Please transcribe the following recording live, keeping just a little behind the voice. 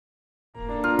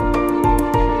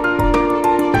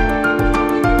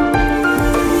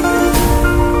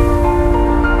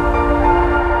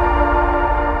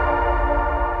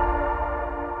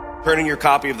Turn in your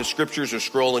copy of the Scriptures or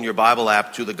scroll in your Bible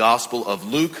app to the Gospel of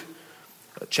Luke,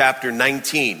 chapter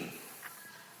 19.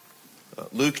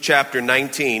 Luke chapter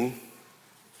 19.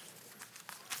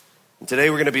 And today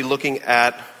we're going to be looking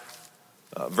at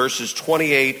verses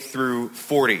 28 through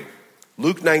 40.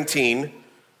 Luke 19,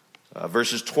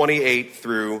 verses 28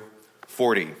 through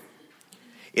 40.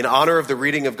 In honor of the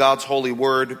reading of God's holy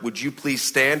word, would you please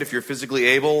stand if you're physically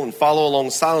able and follow along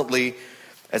silently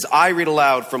as I read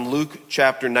aloud from Luke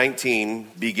chapter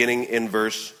 19, beginning in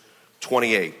verse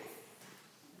 28.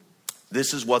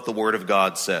 This is what the word of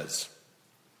God says.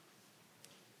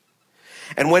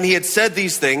 And when he had said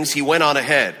these things, he went on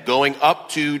ahead, going up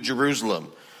to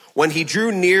Jerusalem. When he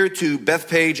drew near to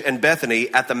Bethphage and Bethany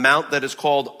at the mount that is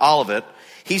called Olivet,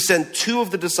 he sent two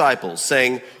of the disciples,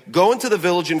 saying, "Go into the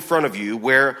village in front of you,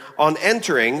 where on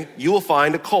entering you will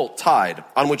find a colt tied,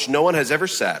 on which no one has ever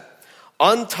sat.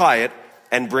 Untie it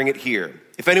and bring it here.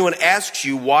 If anyone asks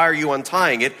you, 'Why are you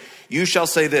untying it?' you shall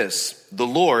say this, 'The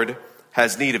Lord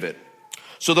has need of it.'"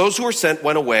 So those who were sent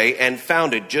went away and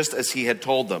found it just as he had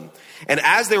told them. And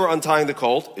as they were untying the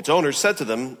colt, its owner said to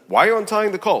them, "Why are you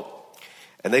untying the colt?"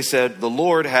 And they said, "The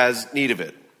Lord has need of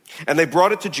it." And they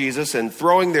brought it to Jesus, and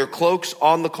throwing their cloaks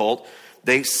on the colt,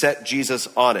 they set Jesus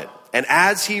on it. And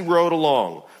as he rode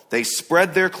along, they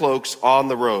spread their cloaks on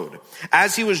the road.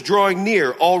 As he was drawing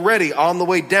near, already on the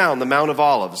way down the Mount of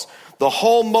Olives, the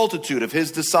whole multitude of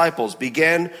his disciples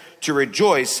began to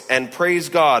rejoice and praise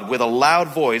God with a loud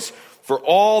voice for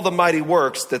all the mighty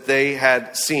works that they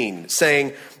had seen,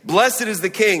 saying, "Blessed is the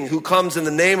King who comes in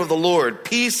the name of the Lord,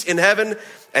 peace in heaven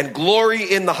and glory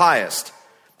in the highest."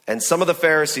 And some of the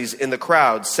Pharisees in the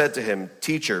crowd said to him,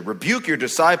 "Teacher, rebuke your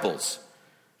disciples."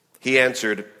 He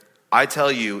answered, "I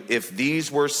tell you, if these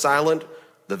were silent,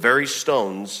 the very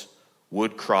stones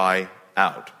would cry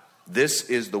out." This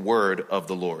is the word of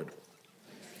the Lord.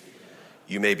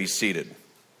 You may be seated.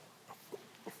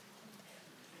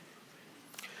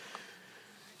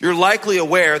 You're likely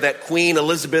aware that Queen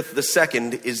Elizabeth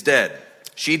II is dead.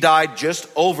 She died just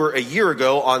over a year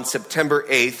ago on September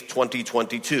 8th,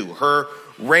 2022. Her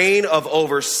reign of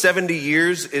over 70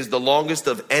 years is the longest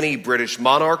of any British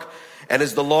monarch and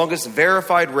is the longest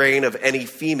verified reign of any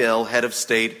female head of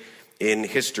state in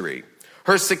history.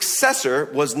 Her successor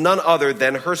was none other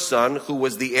than her son, who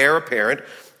was the heir apparent,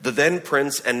 the then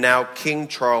Prince and now King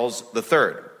Charles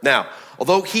III. Now,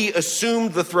 although he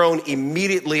assumed the throne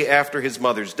immediately after his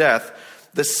mother's death,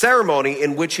 the ceremony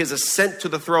in which his ascent to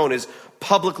the throne is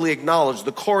publicly acknowledged,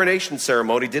 the coronation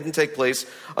ceremony, didn't take place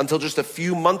until just a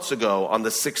few months ago on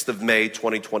the 6th of May,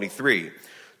 2023.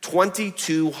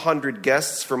 2,200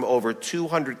 guests from over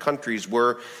 200 countries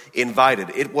were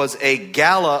invited. It was a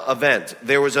gala event.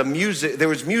 There was music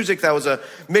that was a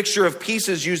mixture of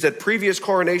pieces used at previous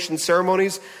coronation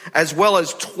ceremonies, as well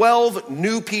as 12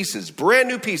 new pieces, brand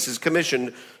new pieces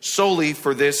commissioned solely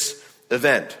for this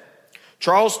event.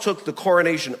 Charles took the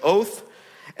coronation oath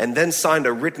and then signed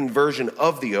a written version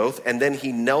of the oath, and then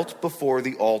he knelt before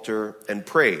the altar and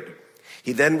prayed.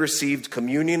 He then received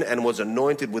communion and was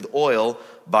anointed with oil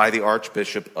by the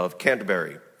Archbishop of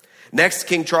Canterbury. Next,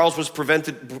 King Charles was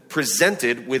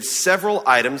presented with several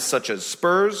items such as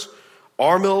spurs,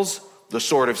 armils, the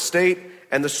sword of state,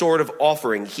 and the sword of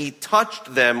offering. He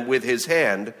touched them with his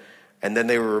hand, and then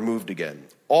they were removed again.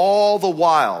 All the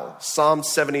while, Psalm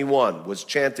 71 was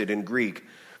chanted in Greek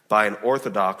by an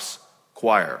Orthodox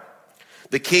choir.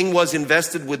 The king was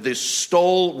invested with the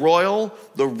stole royal,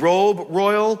 the robe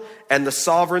royal, and the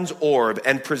sovereign's orb,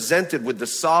 and presented with the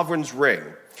sovereign's ring.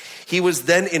 He was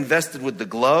then invested with the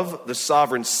glove, the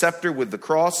sovereign's scepter with the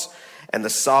cross, and the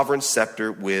sovereign's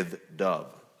scepter with dove.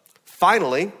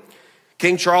 Finally,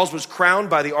 King Charles was crowned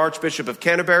by the Archbishop of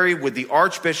Canterbury, with the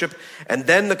Archbishop and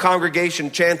then the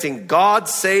congregation chanting, "God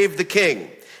save the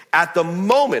King." At the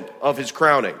moment of his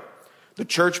crowning, the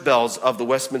church bells of the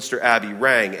Westminster Abbey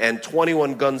rang, and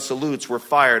 21 gun salutes were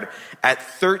fired at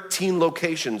 13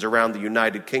 locations around the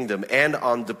United Kingdom and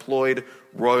on deployed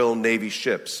Royal Navy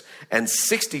ships. And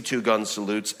 62 gun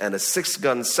salutes and a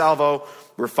 6-gun salvo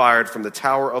were fired from the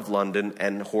Tower of London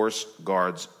and Horse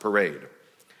Guards Parade.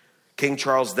 King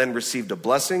Charles then received a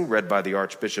blessing read by the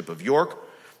Archbishop of York,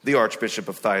 the Archbishop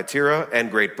of Thyatira and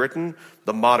Great Britain,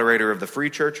 the moderator of the Free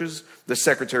Churches, the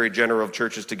Secretary General of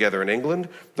Churches Together in England,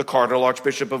 the Cardinal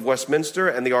Archbishop of Westminster,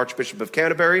 and the Archbishop of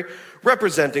Canterbury,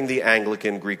 representing the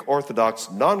Anglican, Greek Orthodox,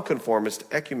 Nonconformist,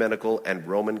 Ecumenical, and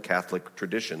Roman Catholic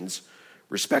traditions,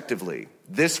 respectively.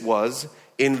 This was,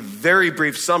 in very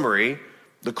brief summary,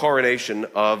 the coronation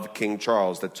of King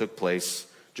Charles that took place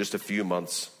just a few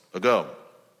months ago.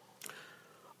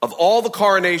 Of all the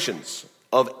coronations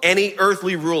of any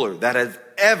earthly ruler that has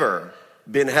ever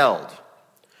been held,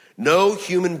 No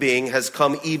human being has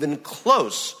come even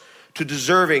close to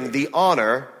deserving the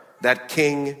honor that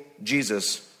King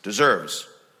Jesus deserves.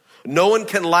 No one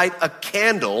can light a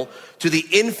candle to the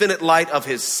infinite light of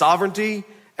his sovereignty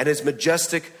and his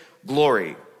majestic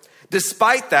glory.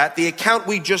 Despite that, the account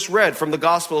we just read from the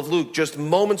Gospel of Luke just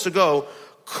moments ago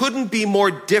couldn't be more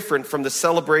different from the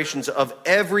celebrations of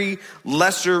every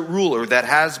lesser ruler that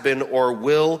has been or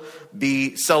will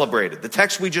be celebrated. The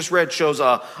text we just read shows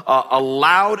a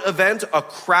loud event, a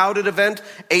crowded event,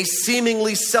 a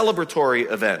seemingly celebratory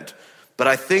event. But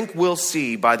I think we'll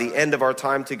see by the end of our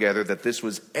time together that this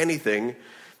was anything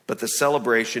but the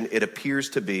celebration it appears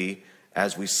to be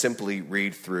as we simply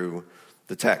read through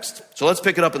the text. So let's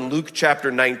pick it up in Luke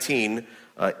chapter 19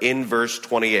 in verse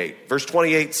 28. Verse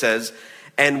 28 says,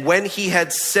 "And when he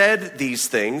had said these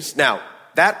things," now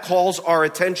that calls our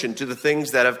attention to the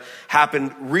things that have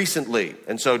happened recently.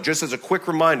 And so just as a quick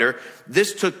reminder,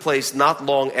 this took place not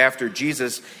long after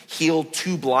Jesus healed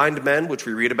 2 blind men, which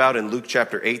we read about in Luke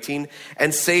chapter 18,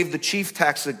 and saved the chief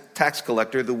tax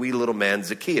collector, the wee little man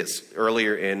Zacchaeus,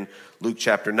 earlier in Luke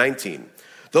chapter 19.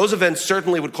 Those events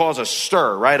certainly would cause a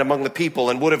stir, right, among the people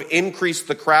and would have increased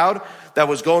the crowd that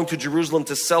was going to Jerusalem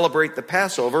to celebrate the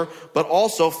Passover, but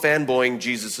also fanboying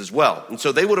Jesus as well. And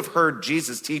so they would have heard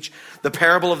Jesus teach the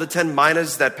parable of the 10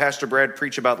 minas that Pastor Brad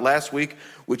preached about last week,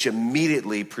 which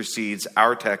immediately precedes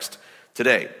our text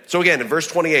today. So again, in verse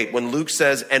 28, when Luke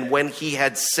says, "And when he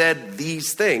had said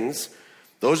these things,"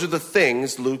 those are the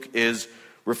things Luke is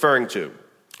referring to.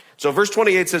 So verse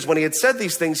 28 says, "When he had said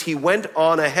these things, he went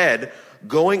on ahead,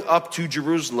 going up to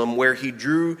Jerusalem, where he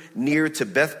drew near to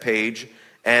Bethphage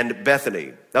and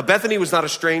Bethany." Now, Bethany was not a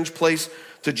strange place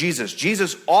to Jesus.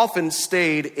 Jesus often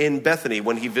stayed in Bethany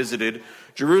when he visited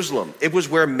Jerusalem. It was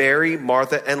where Mary,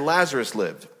 Martha, and Lazarus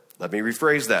lived. Let me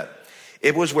rephrase that.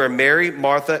 It was where Mary,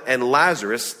 Martha, and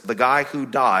Lazarus, the guy who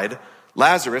died,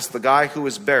 Lazarus, the guy who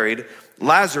was buried,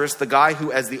 Lazarus, the guy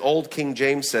who, as the old King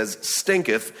James says,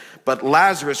 stinketh, but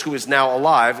Lazarus, who is now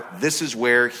alive, this is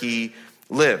where he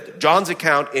lived. John's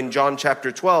account in John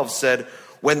chapter 12 said,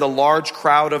 when the large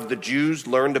crowd of the Jews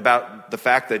learned about the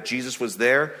fact that Jesus was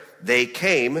there, they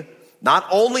came not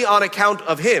only on account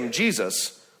of him,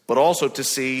 Jesus, but also to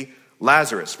see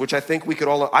Lazarus, which I think we could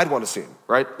all, I'd want to see him,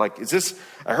 right? Like,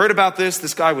 I heard about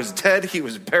this guy was dead, he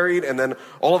was buried, and then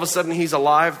all of a sudden he's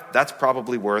alive. That's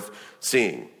probably worth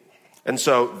seeing. And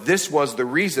so this was the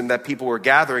reason that people were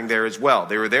gathering there as well.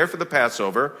 They were there for the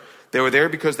Passover. They were there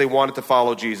because they wanted to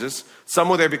follow Jesus. Some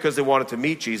were there because they wanted to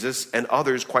meet Jesus, and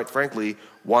others, quite frankly,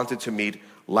 wanted to meet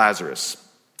Lazarus.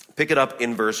 Pick it up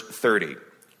in verse 30.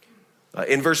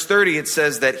 In verse 30, it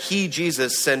says that he,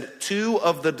 Jesus, sent 2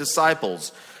 of the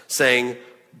disciples, saying,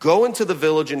 "Go into the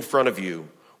village in front of you,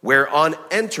 where on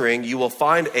entering you will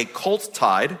find a colt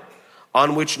tied,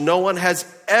 on which no one has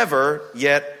ever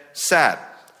yet sat.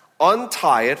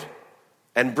 Untie it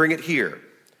and bring it here."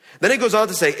 Then he goes on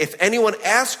to say, "If anyone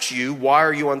asks you, why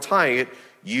are you untying it?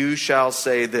 You shall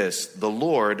say this, the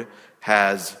Lord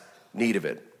has need of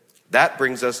it." That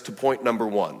brings us to point number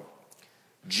 1.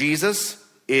 Jesus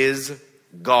is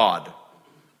God,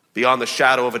 beyond the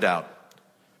shadow of a doubt.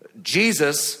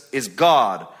 Jesus is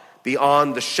God,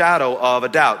 beyond the shadow of a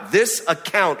doubt. This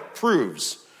account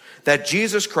proves that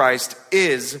Jesus Christ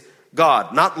is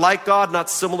God. Not like God, not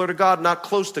similar to God, not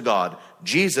close to God.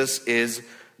 Jesus is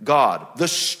God. The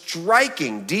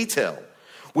striking detail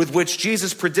with which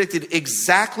Jesus predicted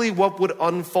exactly what would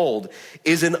unfold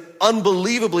is an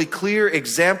unbelievably clear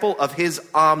example of his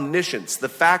omniscience. The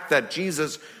fact that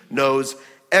Jesus knows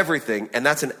everything, and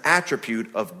that's an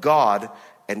attribute of God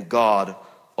and God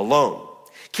alone.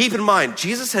 Keep in mind,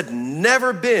 Jesus had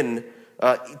never been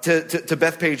to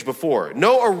Bethphage before.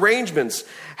 No arrangements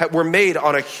were made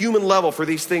on a human level for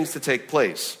these things to take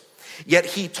place. Yet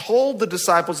he told the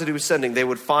disciples that he was sending they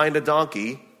would find a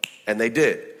donkey, and they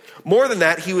did. More than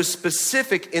that, he was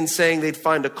specific in saying they'd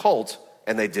find a colt,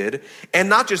 and they did. And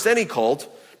not just any colt,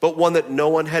 but one that no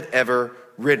one had ever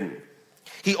ridden.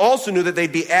 He also knew that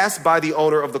they'd be asked by the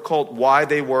owner of the colt why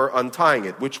they were untying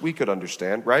it, which we could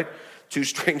understand, right? 2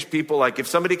 strange people, like if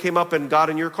somebody came up and got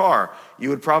in your car, you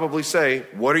would probably say,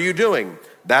 "What are you doing?"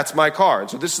 "That's my car." And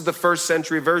so this is the first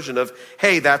century version of,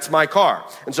 "Hey, that's my car."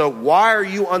 And so why are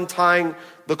you untying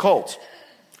the colt?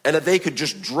 And that they could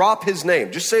just drop his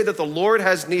name. Just say that the Lord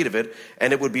has need of it,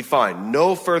 and it would be fine.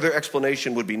 No further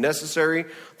explanation would be necessary.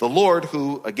 The Lord,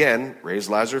 who, again, raised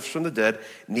Lazarus from the dead,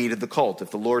 needed the colt.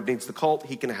 If the Lord needs the colt,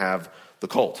 he can have the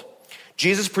colt.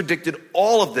 Jesus predicted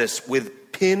all of this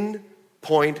with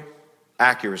pinpoint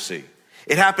accuracy.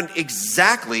 It happened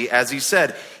exactly as he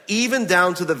said, even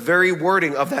down to the very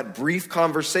wording of that brief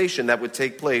conversation that would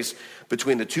take place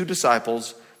between the 2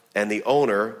 disciples and the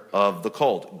owner of the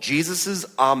cult. Jesus'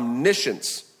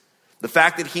 omniscience, the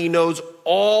fact that he knows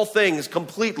all things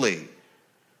completely,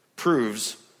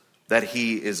 proves that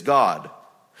he is God.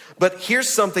 But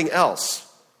here's something else.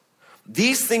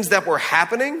 These things that were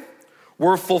happening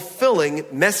were fulfilling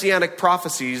messianic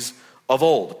prophecies of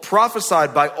old,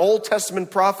 prophesied by Old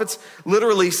Testament prophets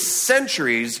literally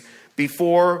centuries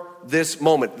before this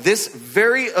moment. This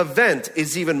very event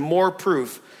is even more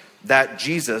proof that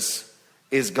Jesus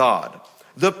is God.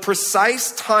 The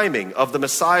precise timing of the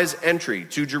Messiah's entry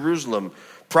to Jerusalem,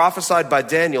 prophesied by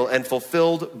Daniel and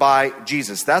fulfilled by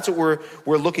Jesus. That's what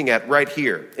we're looking at right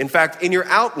here. In fact, in your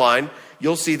outline,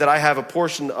 you'll see that I have a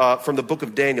portion from the book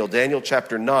of Daniel, Daniel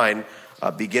chapter 9,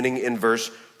 beginning in verse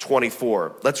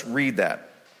 24. Let's read that.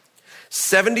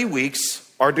 70 weeks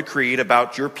are decreed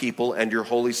about your people and your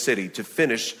holy city to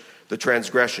finish the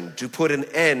transgression, to put an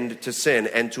end to sin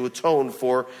and to atone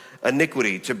for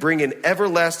iniquity, to bring in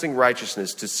everlasting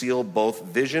righteousness, to seal both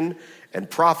vision and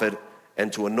prophet,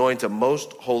 and to anoint a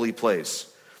most holy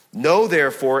place. Know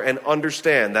therefore and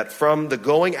understand that from the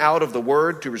going out of the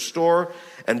word to restore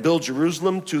and build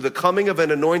Jerusalem to the coming of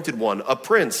an anointed one, a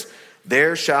prince,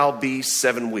 there shall be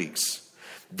 7 weeks.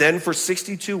 Then for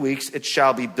 62 weeks it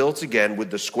shall be built again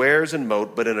with the squares and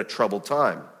moat, but in a troubled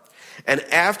time. And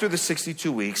after the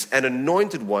 62 weeks, an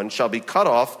anointed one shall be cut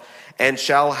off and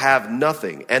shall have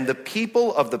nothing. And the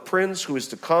people of the prince who is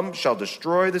to come shall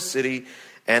destroy the city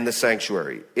and the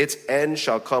sanctuary. Its end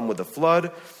shall come with a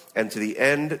flood, and to the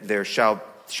end there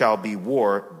shall be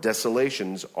war.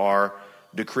 Desolations are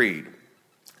decreed.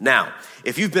 Now,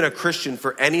 if you've been a Christian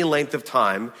for any length of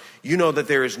time, you know that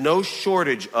there is no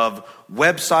shortage of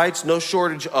websites, no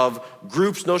shortage of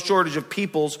groups, no shortage of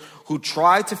peoples who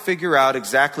try to figure out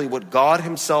exactly what God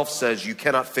himself says you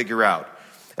cannot figure out.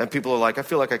 And people are like, I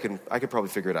feel like I could probably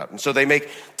figure it out. And so they make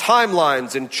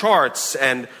timelines and charts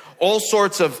and all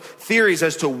sorts of theories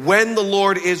as to when the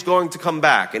Lord is going to come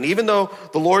back. And even though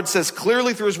the Lord says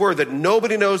clearly through his word that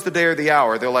nobody knows the day or the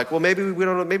hour, they're like, well, maybe we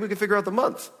don't know, maybe we can figure out the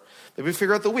month. Maybe we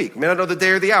figure out the week. We may not know the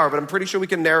day or the hour, but I'm pretty sure we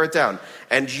can narrow it down.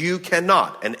 And you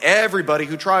cannot. And everybody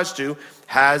who tries to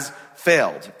has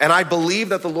failed. And I believe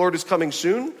that the Lord is coming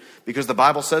soon because the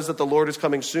Bible says that the Lord is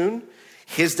coming soon.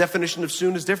 His definition of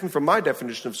soon is different from my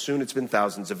definition of soon. It's been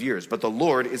thousands of years. But the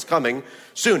Lord is coming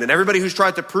soon. And everybody who's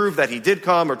tried to prove that he did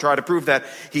come or try to prove that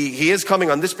he is coming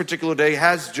on this particular day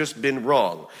has just been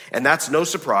wrong. And that's no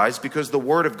surprise because the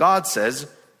Word of God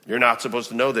says, you're not supposed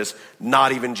to know this.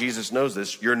 Not even Jesus knows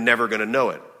this. You're never going to know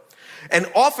it. And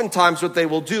oftentimes what they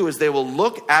will do is they will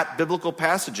look at biblical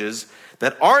passages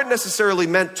that aren't necessarily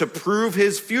meant to prove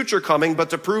his future coming, but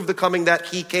to prove the coming that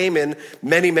he came in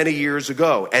many, many years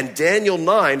ago. And Daniel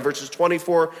 9, verses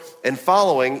 24 and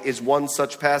following is one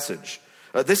such passage.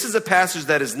 This is a passage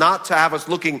that is not to have us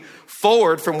looking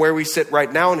forward from where we sit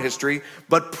right now in history,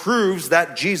 but proves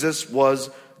that Jesus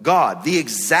was God. The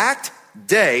exact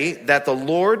day that the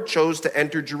Lord chose to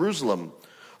enter Jerusalem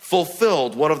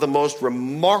fulfilled one of the most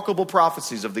remarkable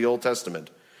prophecies of the Old Testament,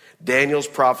 Daniel's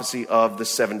prophecy of the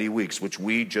 70 weeks, which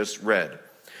we just read.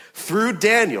 Through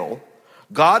Daniel,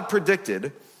 God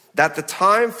predicted that the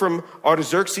time from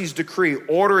Artaxerxes' decree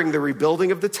ordering the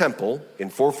rebuilding of the temple in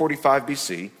 445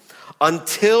 BC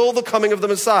until the coming of the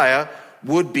Messiah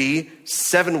would be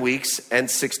 7 weeks and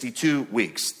 62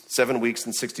 weeks. 7 weeks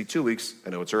and 62 weeks. I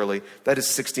know it's early. That is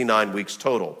 69 weeks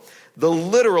total. The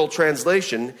literal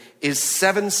translation is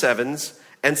 7 sevens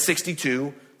and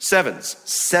 62 sevens.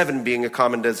 7 being a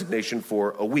common designation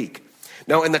for a week.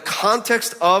 Now, in the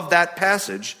context of that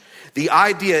passage, the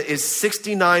idea is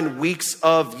 69 weeks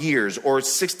of years, or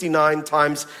 69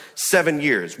 times 7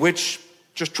 years, which,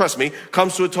 just trust me,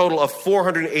 comes to a total of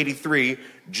 483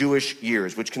 Jewish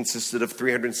years, which consisted of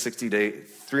 360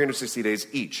 days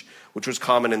each, which was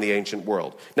common in the ancient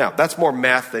world. Now, that's more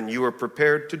math than you are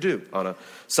prepared to do on a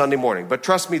Sunday morning. But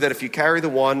trust me that if you carry the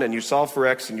one and you solve for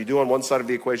X and you do on one side of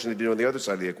the equation and you do on the other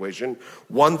side of the equation,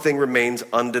 one thing remains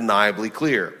undeniably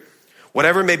clear.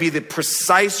 Whatever may be the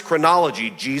precise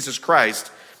chronology, Jesus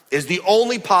Christ is the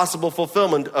only possible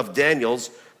fulfillment of Daniel's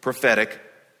prophetic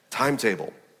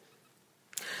timetable.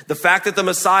 The fact that the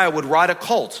Messiah would ride a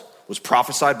colt was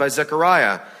prophesied by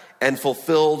Zechariah and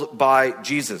fulfilled by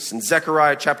Jesus. In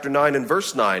Zechariah chapter 9 and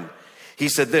verse 9, he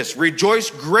said this, "Rejoice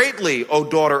greatly, O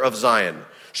daughter of Zion.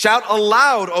 Shout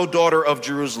aloud, O daughter of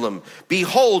Jerusalem.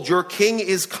 Behold, your king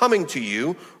is coming to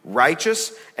you.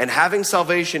 Righteous and having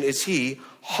salvation is he,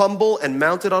 humble and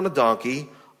mounted on a donkey,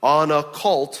 on a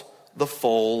colt, the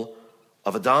foal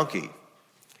of a donkey."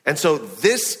 And so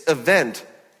this event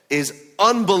is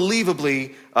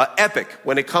unbelievably epic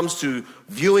when it comes to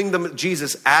viewing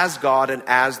Jesus as God and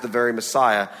as the very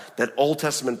Messiah that Old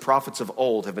Testament prophets of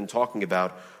old have been talking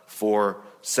about for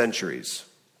centuries.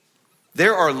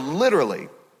 There are literally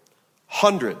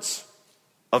hundreds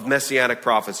of messianic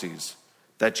prophecies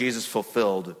that Jesus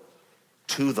fulfilled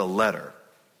to the letter.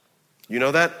 You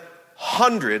know that?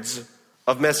 Hundreds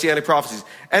of messianic prophecies.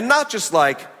 And not just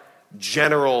like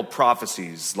general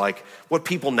prophecies, like what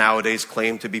people nowadays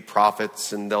claim to be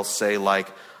prophets, and they'll say like,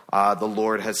 the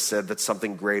Lord has said that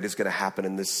something great is going to happen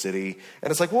in this city.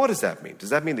 And it's like, well, what does that mean?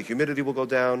 Does that mean the humidity will go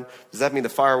down? Does that mean the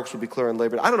fireworks will be clear in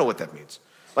Labor Day? I don't know what that means.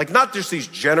 Like, not just these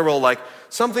general, like,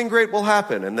 something great will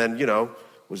happen. And then,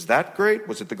 was that great?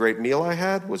 Was it the great meal I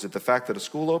had? Was it the fact that a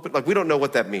school opened? Like, we don't know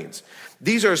what that means.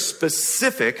 These are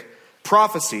specific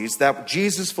prophecies that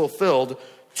Jesus fulfilled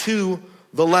to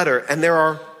the letter. And there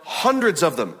are hundreds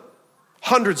of them.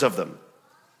 Hundreds of them.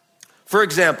 For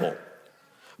example,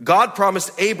 God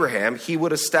promised Abraham he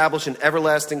would establish an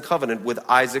everlasting covenant with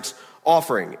Isaac's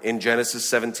offering in Genesis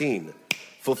 17,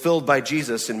 fulfilled by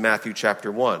Jesus in Matthew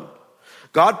chapter 1.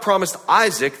 God promised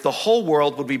Isaac the whole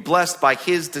world would be blessed by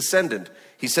his descendant.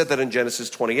 He said that in Genesis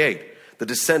 28. The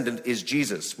descendant is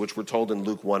Jesus, which we're told in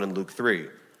Luke 1 and Luke 3.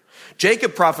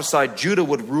 Jacob prophesied Judah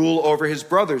would rule over his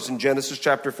brothers in Genesis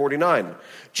chapter 49.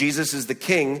 Jesus is the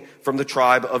king from the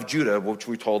tribe of Judah, which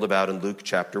we're told about in Luke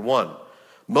chapter 1.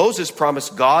 Moses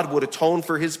promised God would atone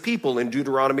for his people in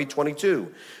Deuteronomy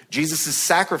 22. Jesus'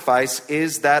 sacrifice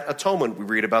is that atonement. We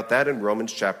read about that in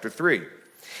Romans chapter 3.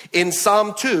 In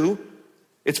Psalm 2,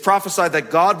 it's prophesied that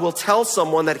God will tell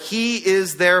someone that he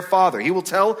is their father. He will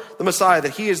tell the Messiah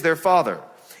that he is their father.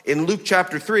 In Luke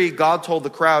chapter 3, God told the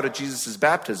crowd at Jesus'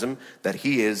 baptism that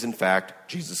he is, in fact,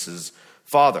 Jesus'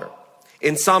 father.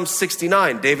 In Psalm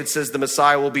 69, David says the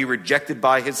Messiah will be rejected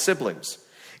by his siblings.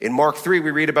 In Mark 3,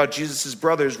 we read about Jesus'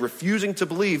 brothers refusing to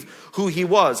believe who he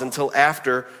was until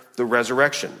after the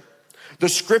resurrection. The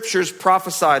scriptures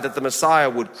prophesy that the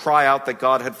Messiah would cry out that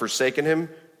God had forsaken him.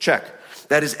 Check.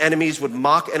 That his enemies would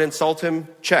mock and insult him?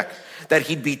 Check. That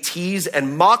he'd be teased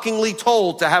and mockingly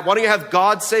told to have, why don't you have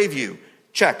God save you?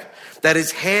 Check. That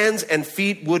his hands and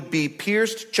feet would be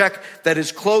pierced? Check. That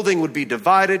his clothing would be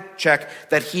divided? Check.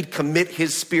 That he'd commit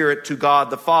his spirit to God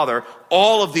the Father?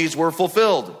 All of these were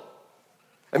fulfilled.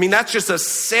 I mean, that's just a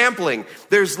sampling.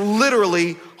 There's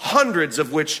literally hundreds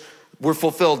of which were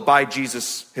fulfilled by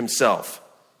Jesus himself.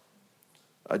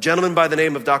 A gentleman by the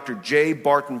name of Dr. J.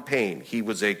 Barton Payne. He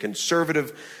was a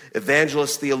conservative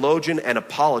evangelist, theologian, and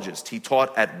apologist. He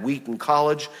taught at Wheaton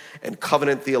College and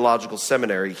Covenant Theological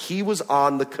Seminary. He was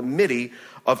on the committee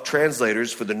of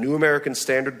translators for the New American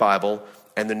Standard Bible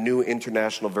and the New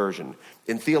International Version.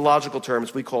 In theological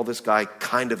terms, we call this guy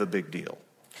kind of a big deal.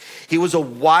 He was a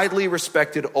widely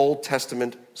respected Old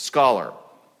Testament scholar.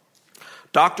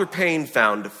 Dr. Payne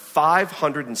found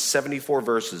 574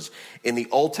 verses in the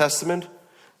Old Testament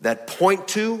that point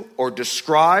to or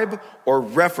describe or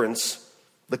reference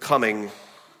the coming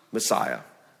Messiah.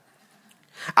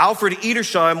 Alfred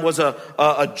Edersheim was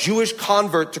a Jewish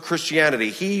convert to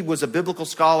Christianity. He was a biblical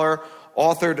scholar,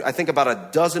 authored, I think, about a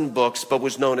dozen books, but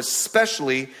was known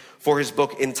especially for his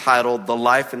book entitled The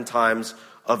Life and Times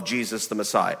of Jesus the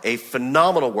Messiah. A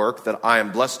phenomenal work that I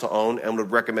am blessed to own and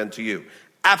would recommend to you.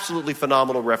 Absolutely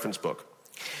phenomenal reference book.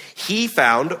 He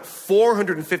found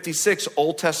 456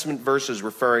 Old Testament verses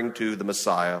referring to the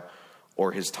Messiah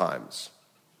or his times.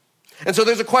 And so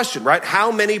there's a question, right?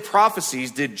 How many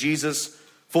prophecies did Jesus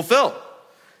fulfill?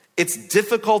 It's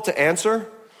difficult to answer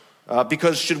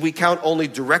because should we count only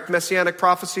direct messianic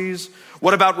prophecies?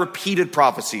 What about repeated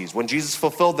prophecies? When Jesus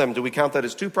fulfilled them, do we count that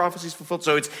as two prophecies fulfilled?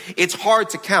 So it's hard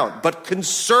to count. But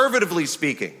conservatively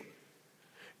speaking,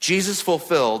 Jesus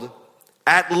fulfilled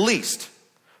at least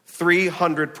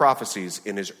 300 prophecies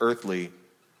in his earthly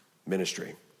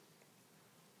ministry.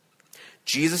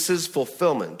 Jesus'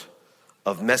 fulfillment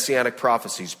of messianic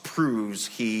prophecies proves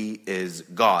he is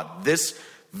God. This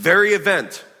very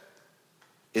event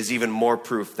is even more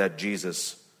proof that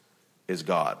Jesus is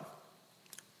God.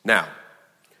 Now,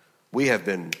 we have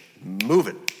been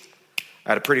moving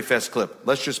at a pretty fast clip.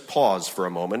 Let's just pause for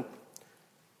a moment.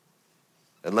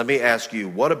 And let me ask you,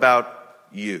 what about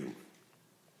you?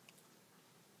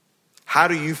 How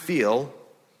do you feel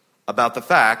about the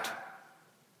fact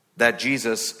that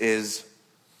Jesus is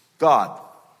God?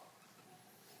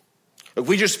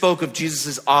 We just spoke of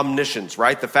Jesus' omniscience,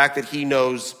 right? The fact that he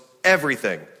knows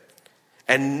everything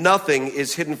and nothing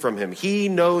is hidden from him. He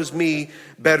knows me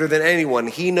better than anyone.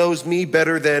 He knows me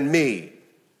better than me.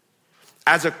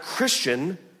 As a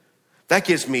Christian, that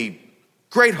gives me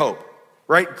great hope,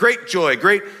 right? Great joy,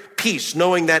 great peace,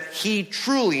 knowing that he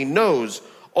truly knows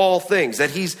all things, that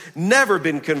he's never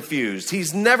been confused.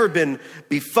 He's never been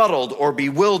befuddled or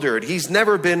bewildered. He's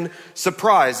never been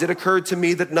surprised. It occurred to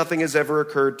me that nothing has ever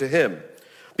occurred to him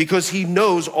because he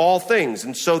knows all things.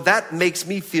 And so that makes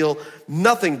me feel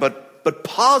nothing but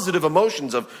positive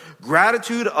emotions of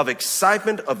gratitude, of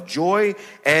excitement, of joy,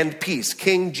 and peace.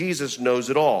 King Jesus knows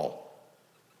it all.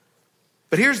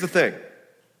 But here's the thing.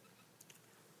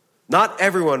 Not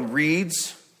everyone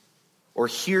reads or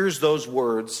hears those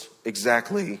words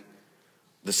exactly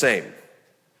the same.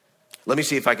 Let me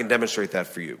see if I can demonstrate that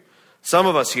for you. Some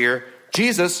of us hear,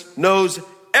 Jesus knows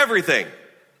everything.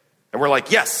 And we're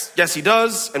like, yes, he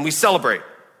does, and we celebrate.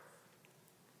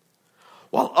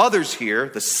 While others hear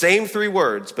the same three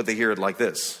words, but they hear it like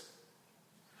this.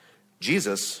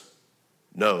 Jesus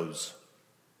knows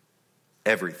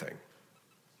everything.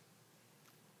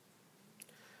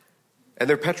 And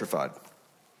they're petrified.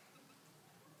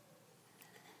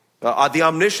 The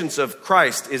omniscience of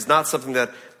Christ is not something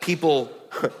that people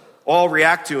all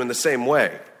react to in the same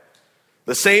way.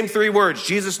 The same three words,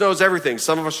 Jesus knows everything.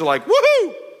 Some of us are like,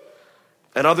 woohoo!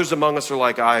 And others among us are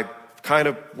like, I kind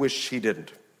of wish he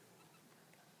didn't.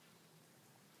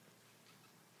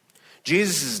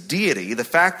 Jesus' deity, the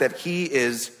fact that he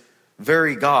is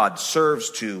very God,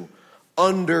 serves to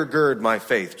undergird my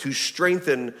faith, to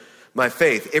strengthen my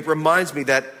faith. It reminds me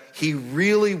that he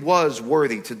really was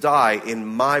worthy to die in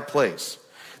my place.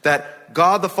 That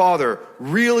God the Father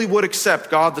really would accept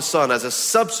God the Son as a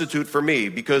substitute for me,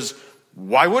 because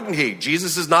why wouldn't he?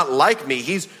 Jesus is not like me.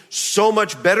 He's so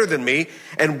much better than me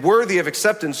and worthy of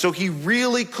acceptance. So he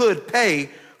really could pay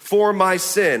for my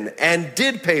sin and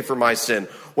did pay for my sin.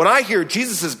 When I hear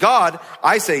Jesus is God,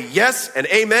 I say yes and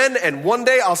amen. And one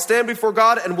day I'll stand before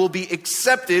God and will be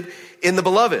accepted in the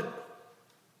beloved.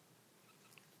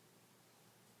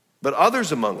 But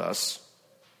others among us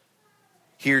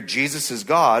hear Jesus is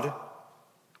God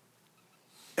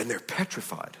and they're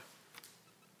petrified.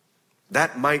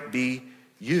 That might be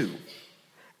you.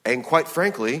 And quite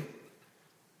frankly,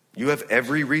 you have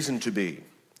every reason to be.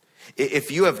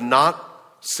 If you have not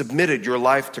submitted your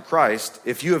life to Christ,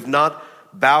 if you have not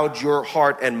bowed your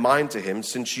heart and mind to him,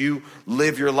 since you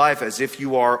live your life as if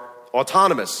you are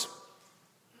autonomous,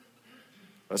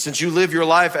 since you live your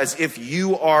life as if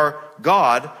you are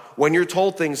God, when you're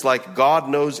told things like God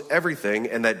knows everything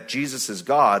and that Jesus is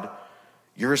God,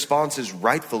 your response is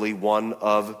rightfully one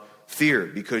of fear,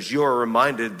 because you are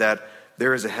reminded that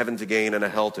there is a heaven to gain and a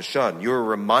hell to shun. You're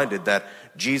reminded that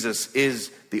Jesus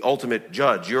is the ultimate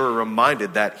judge. You're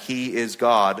reminded that he is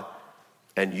God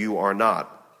and you are not.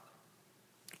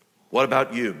 What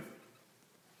about you?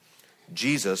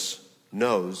 Jesus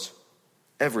knows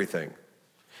everything.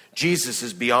 Jesus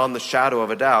is beyond the shadow of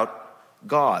a doubt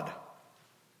God.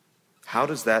 How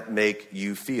does that make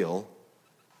you feel?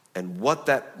 And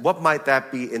what might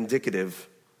that be indicative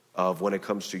of when it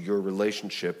comes to your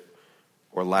relationship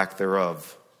or lack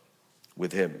thereof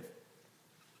with him?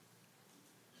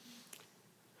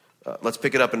 Let's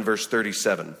pick it up in verse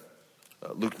 37.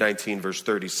 Luke 19, verse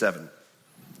 37.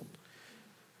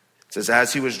 It says,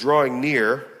 as he was drawing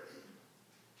near,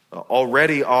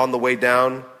 already on the way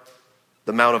down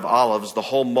the Mount of Olives, the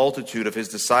whole multitude of his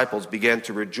disciples began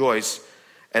to rejoice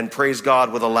and praise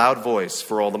God with a loud voice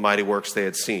for all the mighty works they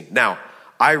had seen. Now,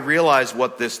 I realize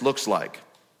what this looks like.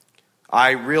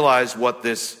 I realize what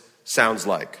this sounds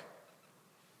like.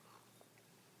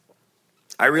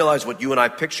 I realize what you and I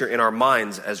picture in our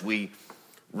minds as we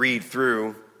read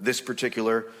through this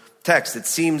particular text. It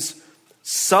seems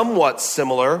somewhat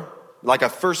similar, like a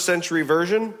first century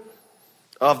version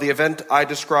of the event I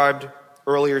described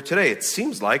earlier today. It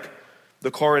seems like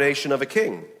the coronation of a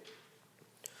king.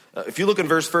 If you look in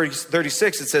verse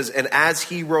 36, it says, and as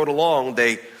he rode along,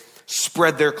 they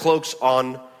spread their cloaks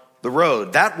on the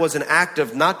road. That was an act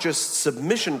of not just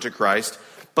submission to Christ,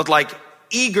 but like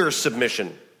eager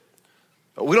submission.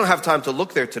 We don't have time to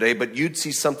look there today, but you'd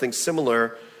see something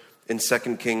similar in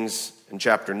 2 Kings in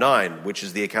chapter 9, which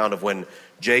is the account of when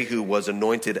Jehu was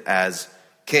anointed as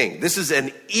king. This is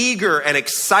an eager and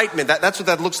excitement. That's what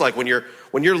that looks like. When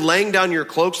you're laying down your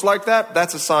cloaks like that,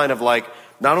 that's a sign of like,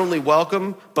 not only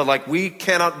welcome, but like we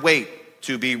cannot wait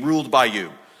to be ruled by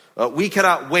you. We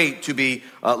cannot wait to be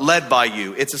led by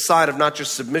you. It's a sign of not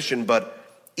just submission, but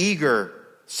eager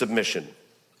submission.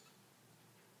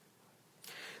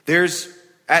 There's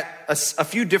a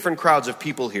few different crowds of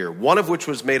people here, one of which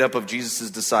was made up of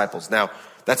Jesus' disciples. Now,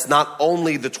 that's not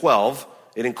only the 12,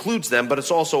 it includes them, but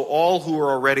it's also all who are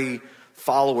already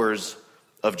followers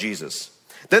of Jesus.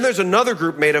 Then there's another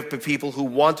group made up of people who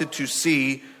wanted to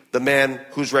see the man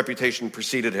whose reputation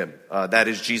preceded him. That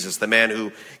is Jesus, the man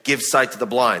who gives sight to the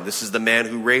blind. This is the man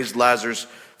who raised Lazarus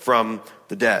from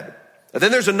the dead. And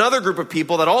then there's another group of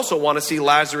people that also want to see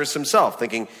Lazarus himself,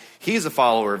 thinking he's a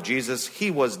follower of Jesus.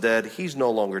 He was dead. He's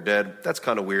no longer dead. That's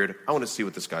kind of weird. I want to see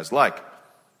what this guy's like.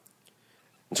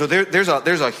 And so there's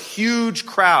a huge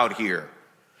crowd here.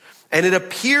 And it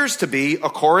appears to be a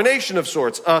coronation of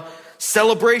sorts, a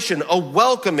celebration, a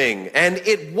welcoming. And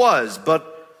it was, but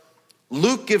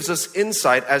Luke gives us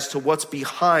insight as to what's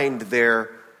behind their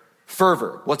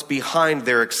fervor, what's behind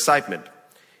their excitement.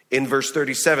 In verse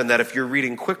 37, that if you're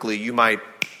reading quickly, you might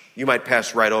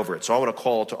pass right over it. So I want to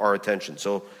call to our attention.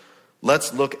 So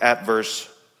let's look at verse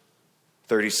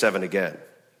 37 again.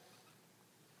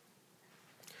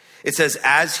 It says,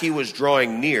 as he was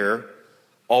drawing near,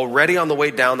 already on the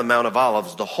way down the Mount of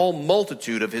Olives, the whole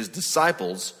multitude of his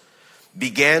disciples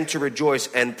began to rejoice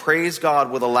and praise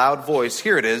God with a loud voice.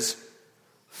 Here it is,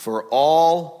 for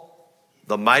all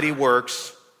the mighty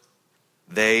works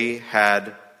they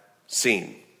had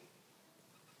seen.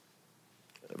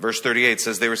 Verse 38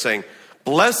 says they were saying,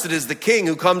 blessed is the King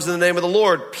who comes in the name of the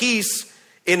Lord, peace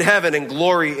in heaven and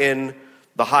glory in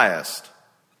the highest.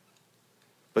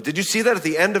 But did you see that at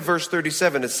the end of verse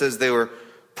 37, it says they were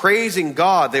praising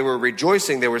God, they were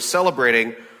rejoicing, they were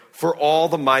celebrating for all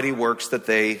the mighty works that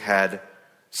they had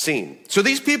seen. So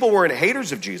these people weren't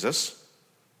haters of Jesus.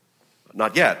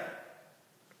 Not yet.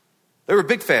 They were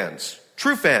big fans,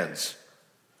 true fans.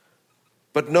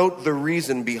 But note the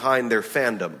reason behind their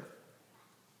fandom.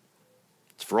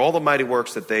 It's for all the mighty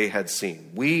works that they had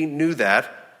seen. We knew that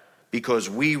because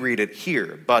we read it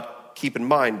here. But keep in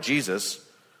mind, Jesus,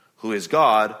 who is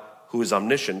God, who is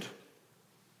omniscient,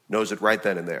 knows it right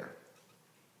then and there.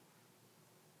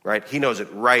 Right? He knows it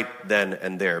right then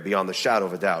and there, beyond the shadow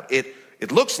of a doubt.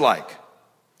 It looks like,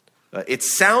 it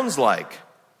sounds like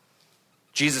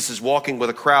Jesus is walking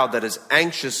with a crowd that is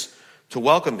anxious to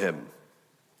welcome him.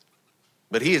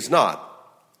 But he is not.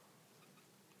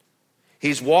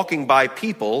 He's walking by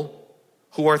people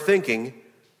who are thinking,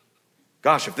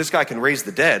 gosh, if this guy can raise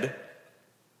the dead,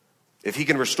 if he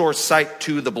can restore sight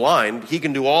to the blind, he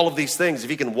can do all of these things. If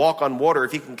he can walk on water,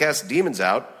 if he can cast demons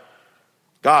out,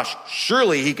 gosh,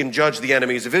 surely he can judge the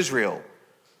enemies of Israel.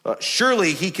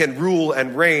 Surely he can rule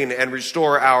and reign and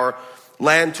restore our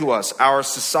land to us, our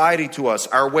society to us,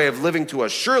 our way of living to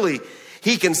us. Surely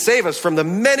he can save us from the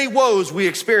many woes we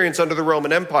experience under the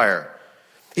Roman Empire.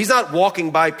 He's not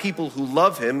walking by people who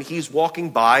love him. He's walking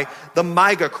by the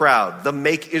MAGA crowd, the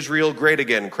Make Israel Great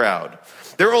Again crowd.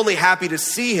 They're only happy to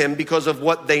see him because of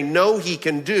what they know he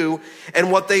can do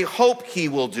and what they hope he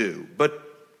will do. But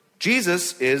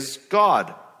Jesus is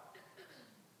God.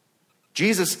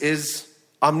 Jesus is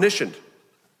omniscient.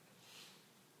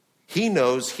 He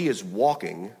knows he is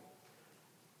walking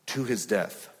to his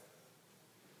death.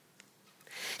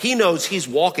 He knows he's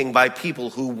walking by people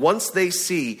who, once they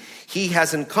see he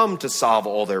hasn't come to solve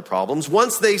all their problems,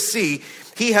 once they see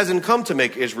he hasn't come to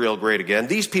make Israel great again,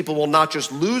 these people will not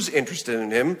just lose interest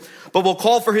in him, but will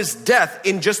call for his death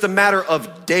in just a matter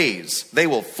of days. They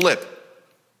will flip.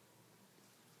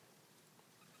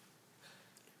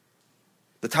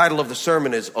 The title of the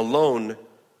sermon is Alone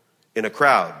in a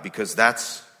Crowd, because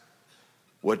that's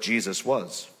what Jesus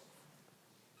was.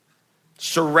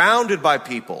 Surrounded by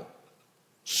people.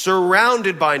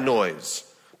 Surrounded by noise,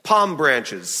 palm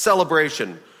branches,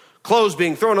 celebration, clothes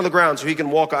being thrown on the ground so he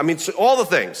can walk. I mean, all the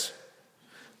things.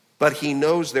 But he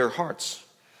knows their hearts.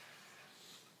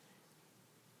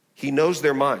 He knows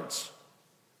their minds.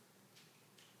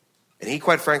 And he,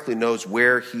 quite frankly, knows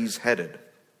where he's headed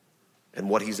and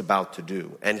what he's about to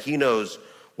do. And he knows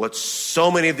what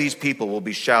so many of these people will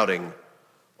be shouting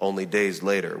only days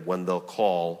later when they'll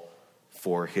call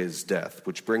for his death.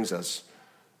 Which brings us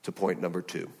to point number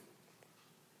 2.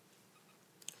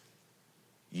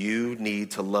 You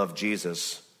need to love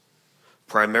Jesus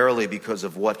primarily because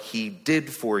of what he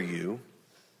did for you,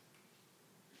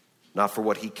 not for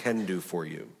what he can do for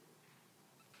you.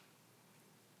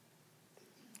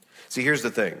 See, here's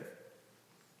the thing.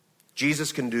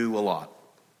 Jesus can do a lot.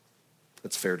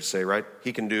 That's fair to say, right?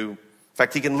 He can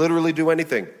literally do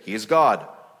anything. He is God.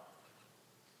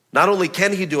 Not only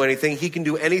can he do anything, he can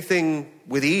do anything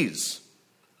with ease.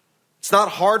 It's not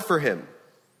hard for him.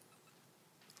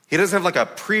 He doesn't have like a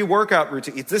pre-workout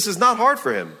routine. This is not hard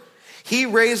for him. He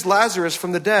raised Lazarus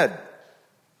from the dead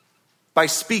by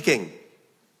speaking.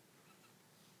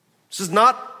 This is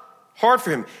not hard for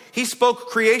him. He spoke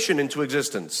creation into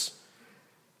existence.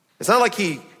 It's not like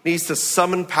he needs to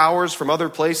summon powers from other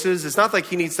places. It's not like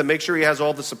he needs to make sure he has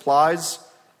all the supplies.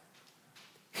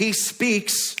 He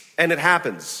speaks and it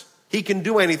happens. He can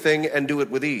do anything and do it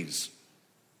with ease.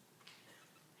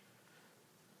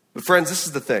 But friends, this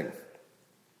is the thing.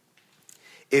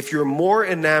 if you're more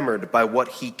enamored by what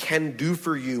he can do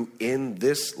for you in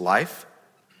this life,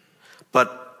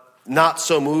 but not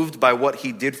so moved by what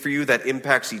he did for you that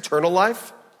impacts eternal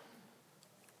life,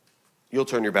 you'll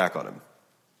turn your back on him.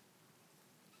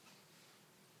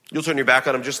 You'll turn your back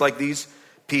on him just like these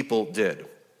people did.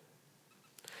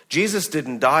 Jesus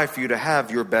didn't die for you to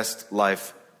have your best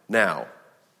life now.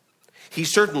 He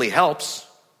certainly helps.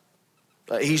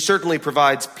 He certainly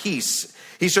provides peace.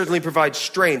 He certainly provides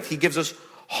strength. He gives us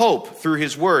hope through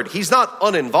his word. He's not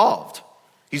uninvolved.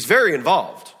 He's very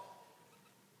involved.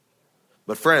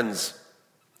 But friends,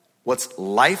 what's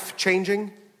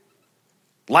life-changing,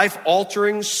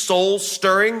 life-altering,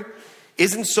 soul-stirring,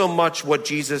 isn't so much what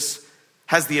Jesus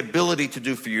has the ability to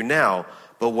do for you now,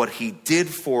 but what he did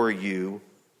for you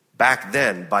back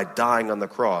then by dying on the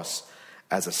cross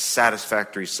as a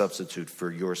satisfactory substitute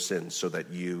for your sins so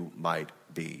that you might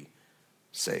be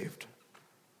saved.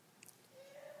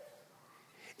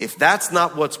 If that's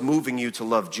not what's moving you to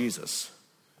love Jesus,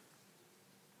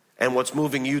 and what's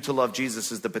moving you to love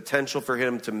Jesus is the potential for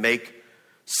him to make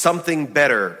something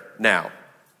better now,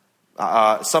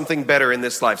 something better in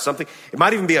this life, it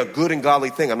might even be a good and godly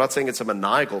thing. I'm not saying it's a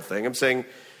maniacal thing. I'm saying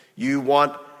you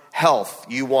want health,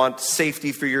 you want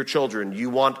safety for your children, you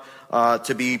want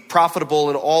to be profitable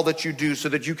in all that you do so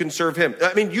that you can serve him.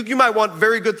 I mean, you might want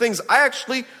very good things. I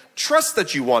actually trust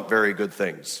that you want very good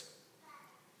things.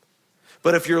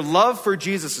 But if your love for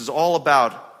Jesus is all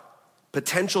about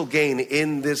potential gain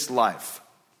in this life,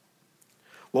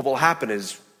 what will happen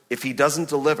is if he doesn't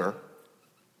deliver,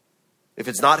 if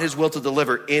it's not his will to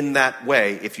deliver in that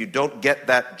way, if you don't get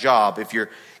that job, if your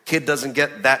kid doesn't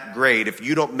get that grade, if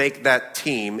you don't make that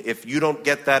team, if you don't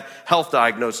get that health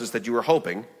diagnosis that you were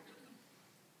hoping,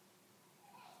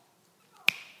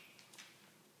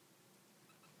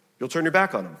 you'll turn your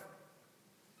back on him.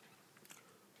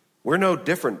 We're no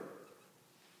different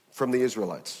from the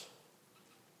Israelites.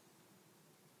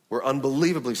 We're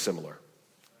unbelievably similar.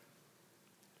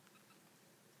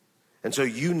 And so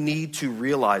you need to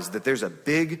realize that there's a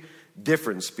big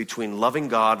difference between loving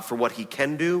God for what he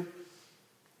can do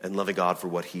and loving God for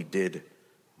what he did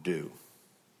do.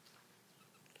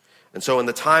 And so in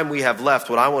the time we have left,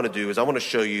 what I want to do is I want to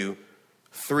show you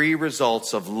 3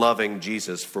 results of loving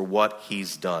Jesus for what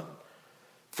he's done.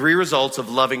 3 results of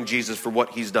loving Jesus for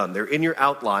what he's done. They're in your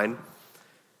outline.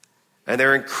 And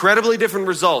they're incredibly different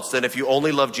results than if you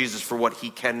only love Jesus for what he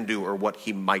can do or what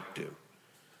he might do.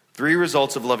 3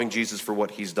 results of loving Jesus for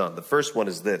what he's done. The first one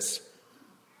is this.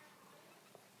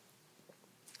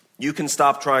 You can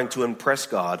stop trying to impress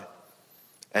God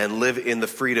and live in the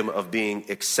freedom of being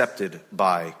accepted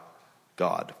by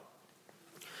God.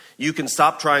 You can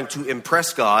stop trying to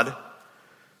impress God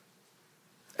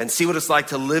and see what it's like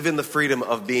to live in the freedom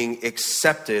of being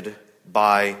accepted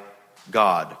by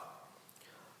God.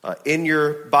 In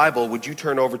your Bible, would you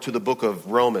turn over to the book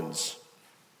of Romans?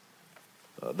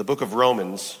 The book of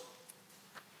Romans,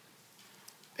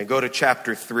 and go to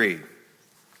chapter 3.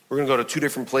 We're going to go to 2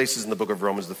 different places in the book of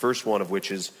Romans, the first one of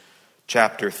which is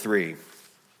chapter 3.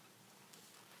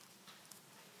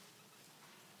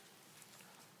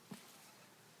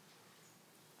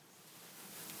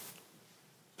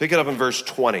 Pick it up in verse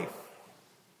 20.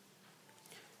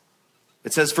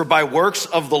 It says, "For by works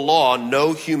of the law,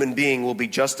 no human being will be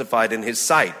justified in his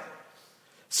sight,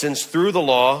 since through the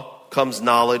law comes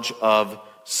knowledge of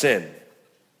sin.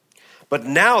 But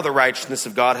now the righteousness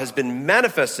of God has been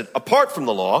manifested apart from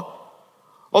the law,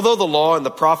 although the law and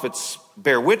the prophets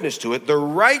bear witness to it, the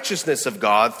righteousness of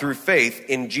God through faith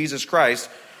in Jesus Christ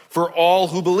for all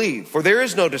who believe. For there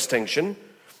is no distinction,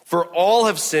 for all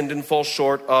have sinned and fall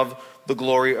short of the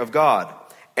glory of God,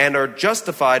 and are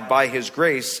justified by his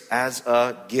grace as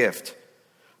a gift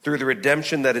through the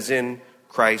redemption that is in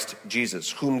Christ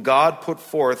Jesus, whom God put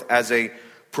forth as a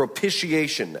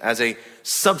propitiation, as a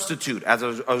substitute, as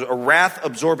a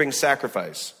wrath-absorbing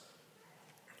sacrifice,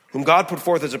 whom God put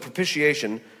forth as a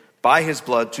propitiation by his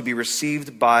blood to be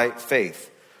received by faith.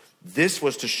 This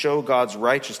was to show God's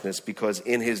righteousness, because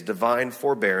in his divine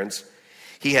forbearance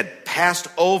he had passed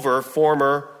over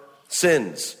former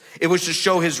sins. It was to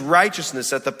show his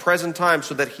righteousness at the present time,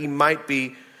 so that he might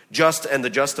be just and the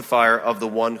justifier of the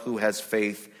one who has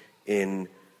faith in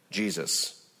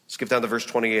Jesus." Skip down to verse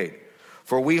 28.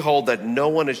 "For we hold that no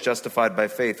one is justified by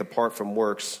faith apart from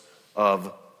works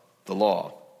of the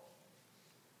law."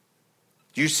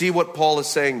 Do you see what Paul is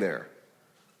saying there?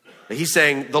 He's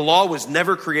saying the law was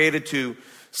never created to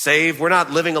save. We're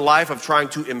not living a life of trying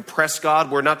to impress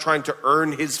God. We're not trying to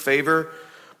earn his favor.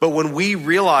 But when we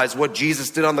realize what Jesus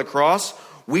did on the cross,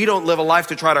 We don't live a life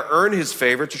to try to earn his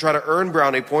favor, to try to earn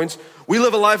brownie points. We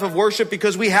live a life of worship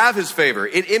because we have his favor.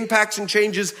 It impacts and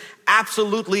changes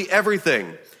absolutely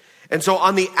everything. And so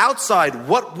on the outside,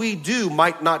 what we do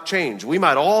might not change. We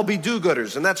might all be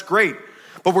do-gooders, and that's great.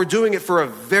 But we're doing it for a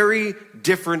very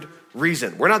different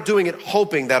reason. We're not doing it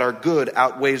hoping that our good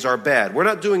outweighs our bad. We're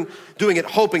not doing it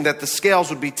hoping that the scales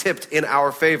would be tipped in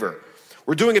our favor.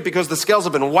 We're doing it because the scales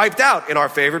have been wiped out in our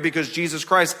favor because Jesus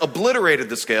Christ obliterated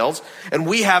the scales, and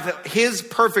we have his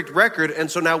perfect record,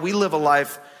 and so now we live a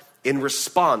life in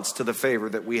response to the favor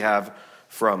that we have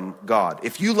from God.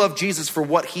 If you love Jesus for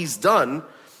what he's done,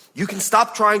 you can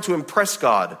stop trying to impress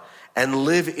God and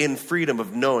live in freedom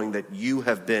of knowing that you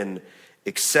have been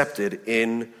accepted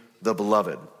in the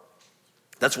beloved.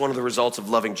 That's one of the results of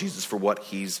loving Jesus for what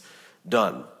he's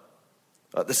done.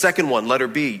 The second one, letter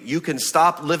B, you can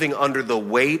stop living under the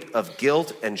weight of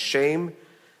guilt and shame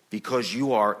because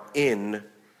you are in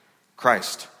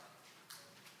Christ.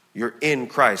 You're in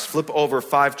Christ. Flip over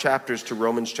 5 chapters to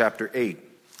Romans chapter 8.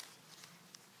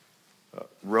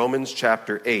 Romans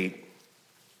chapter 8.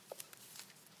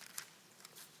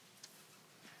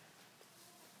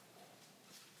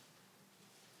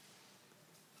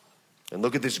 And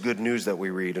look at this good news that we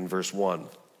read in verse 1.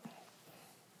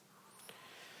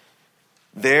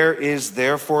 There is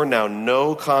therefore now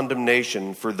no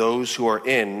condemnation for those who are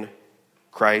in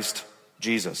Christ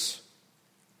Jesus.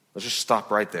 Let's just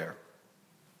stop right there.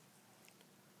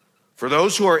 For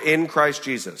those who are in Christ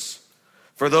Jesus,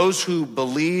 for those who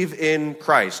believe in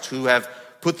Christ, who have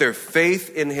put their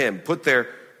faith in him, put their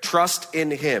trust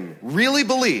in him, really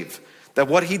believe that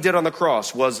what he did on the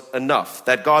cross was enough,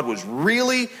 that God was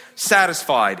really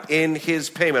satisfied in his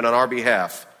payment on our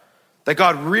behalf, that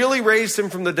God really raised him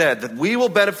from the dead, that we will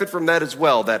benefit from that as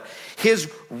well, that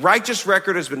his righteous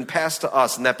record has been passed to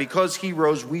us, and that because he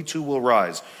rose, we too will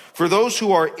rise. For those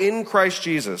who are in Christ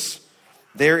Jesus,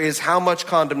 there is how much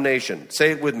condemnation?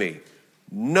 Say it with me.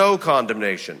 No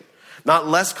condemnation. Not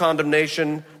less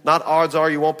condemnation, not odds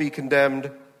are you won't be condemned.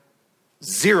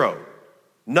 Zero.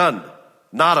 None.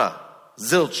 Nada.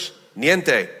 Zilch,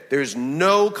 niente. There's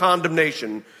no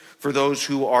condemnation for those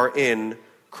who are in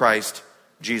Christ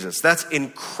Jesus. That's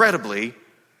incredibly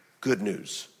good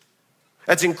news.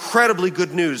 That's incredibly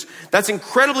good news. That's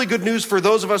incredibly good news for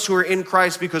those of us who are in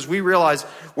Christ because we realize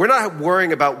we're not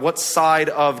worrying about what side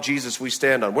of Jesus we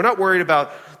stand on. We're not worried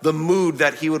about the mood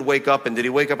that he would wake up in. Did he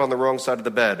wake up on the wrong side of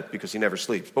the bed? Because he never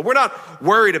sleeps. But we're not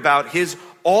worried about his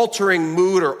altering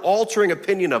mood or altering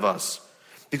opinion of us.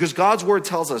 Because God's word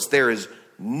tells us there is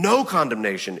no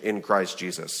condemnation in Christ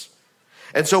Jesus.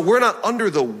 And so we're not under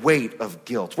the weight of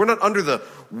guilt. We're not under the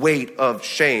weight of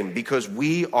shame because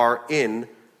we are in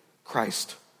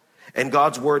Christ. And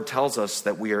God's word tells us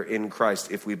that we are in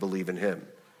Christ if we believe in him.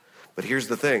 But here's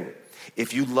the thing.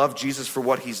 If you love Jesus for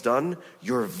what he's done,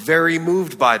 you're very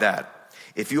moved by that.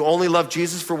 If you only love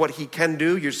Jesus for what he can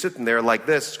do, you're sitting there like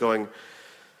this going,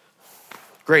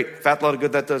 great, fat lot of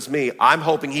good that does me. I'm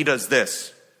hoping he does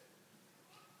this.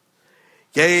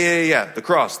 Yeah. The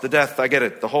cross, the death, I get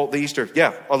it. The Easter,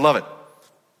 yeah, I love it.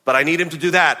 But I need him to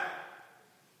do that.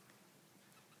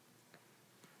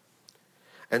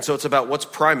 And so it's about what's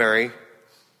primary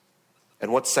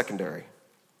and what's secondary.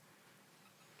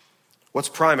 What's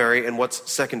primary and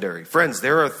what's secondary. Friends,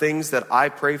 there are things that I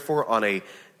pray for on a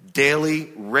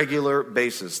daily, regular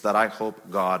basis that I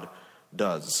hope God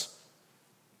does.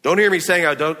 Don't hear me saying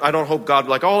I don't hope God,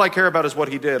 like, all I care about is what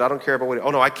he did. I don't care about what he,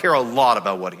 oh no, I care a lot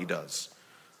about what he does.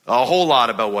 A whole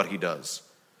lot about what he does.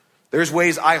 There's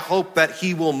ways I hope that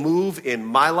he will move in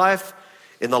my life,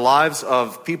 in the lives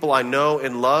of people I know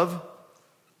and love.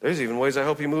 There's even ways I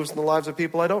hope he moves in the lives of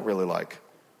people I don't really like.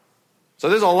 So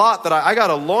there's a lot that I got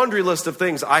a laundry list of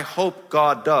things I hope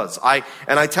God does.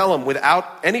 And I tell him without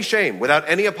any shame, without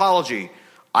any apology,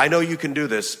 I know you can do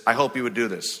this. I hope you would do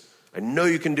this. I know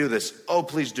you can do this. Oh,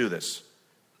 please do this.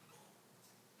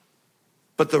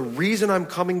 But the reason I'm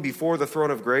coming before the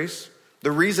throne of grace,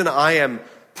 the reason I am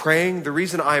praying, the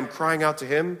reason I am crying out to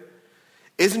him,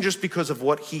 isn't just because of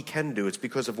what he can do. It's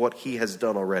because of what he has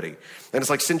done already. And it's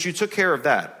like, since you took care of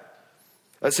that,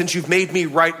 since you've made me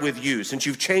right with you, since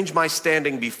you've changed my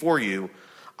standing before you,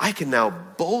 I can now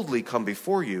boldly come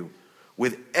before you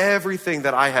with everything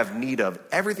that I have need of,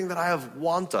 everything that I have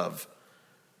want of,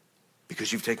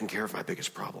 because you've taken care of my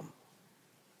biggest problem.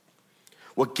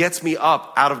 What gets me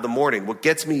up out of the morning, what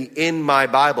gets me in my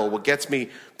Bible, what gets me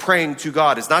praying to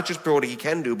God is not just what he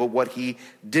can do, but what he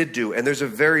did do. And there's a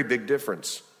very big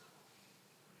difference.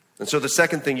 And so the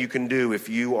second thing you can do if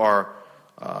you are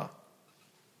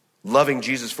loving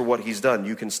Jesus for what he's done,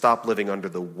 you can stop living under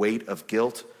the weight of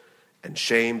guilt and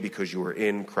shame because you are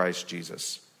in Christ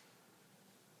Jesus.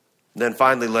 And then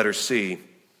finally, letter C.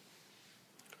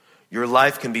 Your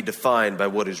life can be defined by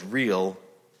what is real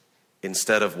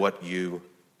instead of what you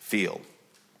feel.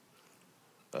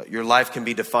 Your life can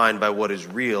be defined by what is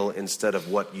real instead of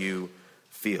what you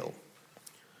feel.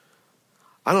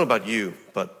 I don't know about you,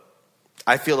 but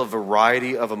I feel a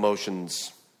variety of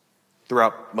emotions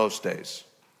throughout most days.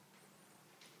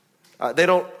 They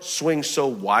don't swing so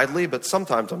widely, but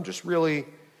sometimes I'm just really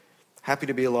happy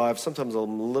to be alive. Sometimes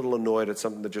I'm a little annoyed at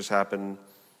something that just happened.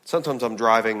 Sometimes I'm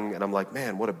driving and I'm like,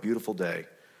 man, what a beautiful day.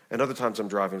 And other times I'm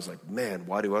driving, it's like, man,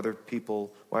 why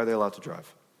are they allowed to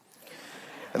drive?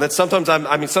 And then sometimes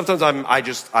I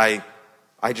just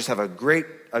have a great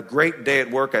day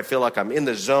at work. I feel like I'm in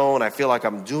the zone. I feel like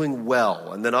I'm doing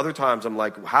well. And then other times I'm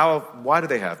like, why do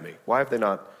they have me? Why have they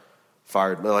not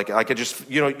fired me? Like I could just,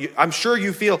 I'm sure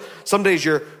you feel some days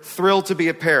you're thrilled to be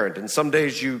a parent, and some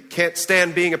days you can't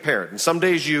stand being a parent, and some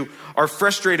days you are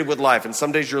frustrated with life, and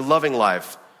some days you're loving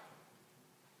life.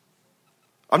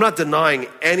 I'm not denying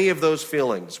any of those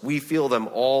feelings. We feel them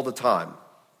all the time.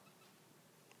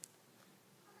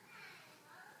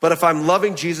 But if I'm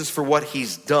loving Jesus for what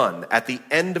he's done, at the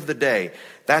end of the day,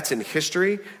 that's in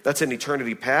history, that's in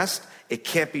eternity past. It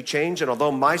can't be changed. And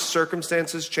although my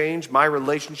circumstances change, my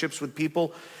relationships with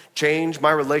people change,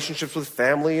 my relationships with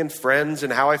family and friends,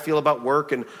 and how I feel about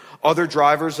work and other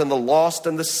drivers and the lost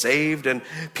and the saved and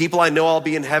people I know I'll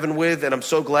be in heaven with, and I'm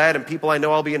so glad, and people I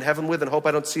know I'll be in heaven with and hope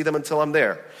I don't see them until I'm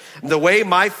there. The way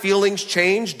my feelings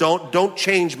change don't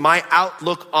change my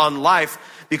outlook on life,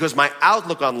 because my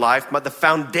outlook on life, the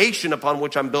foundation upon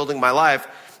which I'm building my life,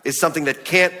 is something that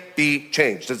can't be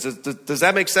changed. Does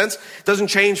that make sense? It doesn't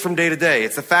change from day to day.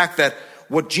 It's the fact that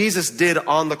what Jesus did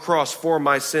on the cross for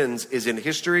my sins is in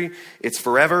history, it's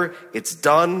forever, it's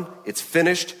done, it's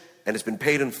finished, and it's been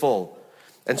paid in full.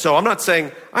 And so I'm not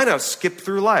saying, I now skip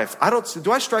through life.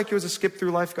 Do I strike you as a skip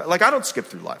through life guy? Like, I don't skip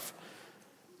through life.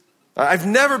 I've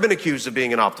never been accused of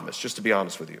being an optimist, just to be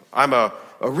honest with you. I'm a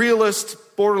realist,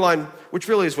 borderline, which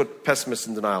really is what pessimists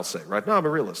and denial say, right? No, I'm a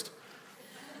realist.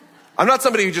 I'm not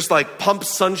somebody who just pumps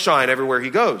sunshine everywhere he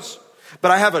goes.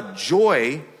 But I have a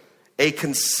joy, a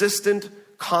consistent,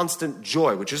 constant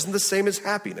joy, which isn't the same as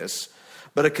happiness,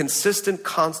 but a consistent,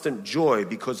 constant joy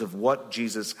because of what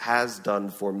Jesus has done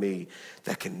for me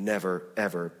that can never,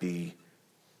 ever be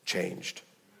changed.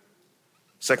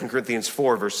 2 Corinthians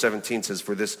 4, verse 17 says,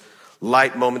 "For this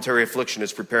light momentary affliction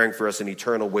is preparing for us an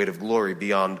eternal weight of glory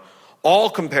beyond all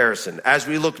comparison, as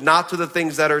we look not to the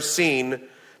things that are seen,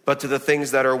 but to the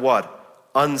things that are what?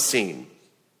 Unseen."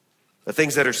 The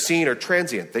things that are seen are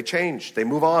transient. They change. They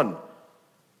move on.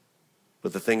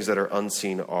 But the things that are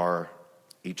unseen are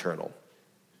eternal.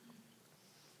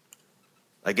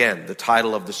 Again, the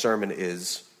title of the sermon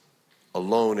is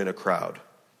Alone in a Crowd.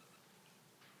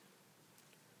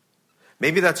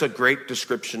 Maybe that's a great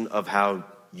description of how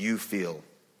you feel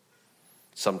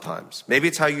sometimes. Maybe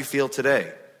it's how you feel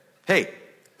today. Hey,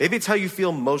 maybe it's how you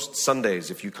feel most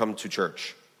Sundays if you come to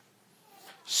church.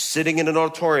 Sitting in an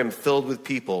auditorium filled with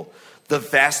people, the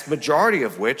vast majority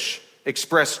of which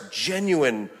express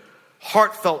genuine,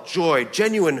 heartfelt joy,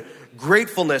 genuine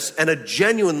gratefulness, and a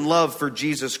genuine love for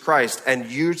Jesus Christ. And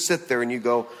you sit there and you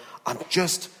go, I'm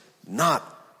just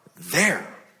not there.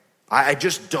 I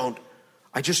just don't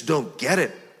get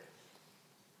it.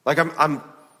 Like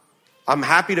I'm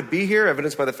happy to be here,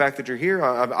 evidenced by the fact that you're here.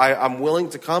 I'm willing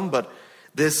to come, but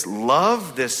this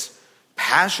love, this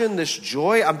passion, this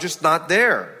joy, I'm just not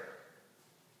there.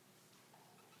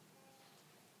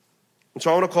 And so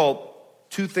I want to call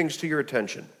two things to your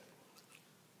attention.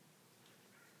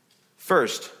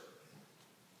 First,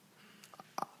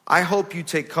 I hope you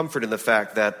take comfort in the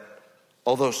fact that,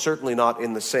 although certainly not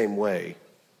in the same way,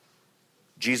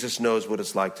 Jesus knows what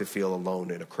it's like to feel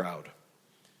alone in a crowd.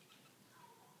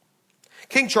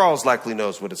 King Charles likely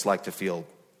knows what it's like to feel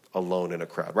alone in a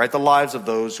crowd, right? The lives of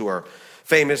those who are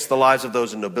famous, the lives of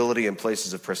those in nobility and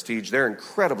places of prestige, they're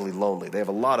incredibly lonely. They have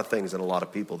a lot of things and a lot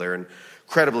of people. They're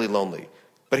incredibly lonely.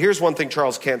 But here's one thing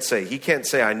Charles can't say. He can't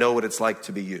say, I know what it's like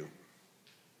to be you.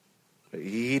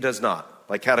 He does not.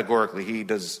 Categorically, he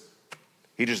just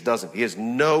doesn't. He has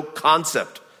no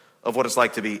concept of what it's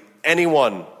like to be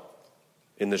anyone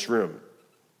in this room.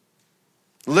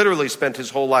 Literally spent his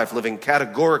whole life living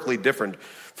categorically different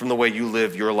from the way you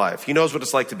live your life. He knows what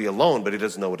it's like to be alone, but he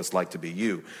doesn't know what it's like to be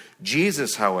you.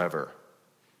 Jesus, however,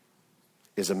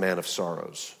 is a man of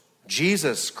sorrows.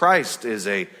 Jesus Christ is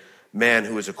a man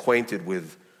who is acquainted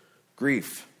with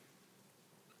grief.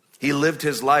 He lived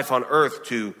his life on earth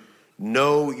to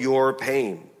know your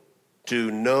pain,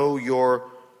 to know your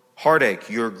heartache,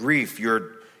 your grief,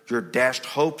 your dashed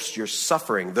hopes, your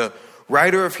suffering. The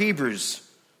writer of Hebrews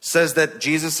says that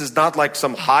Jesus is not like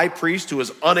some high priest who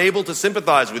is unable to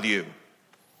sympathize with you.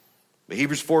 But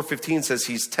Hebrews 4:15 says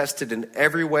he's tested in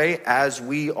every way as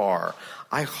we are.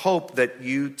 I hope that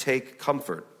you take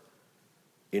comfort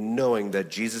in knowing that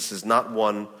Jesus is not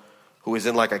one who is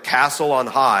in like a castle on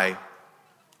high,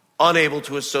 unable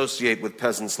to associate with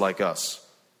peasants like us.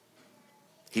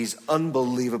 He's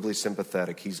unbelievably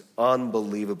sympathetic. He's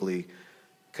unbelievably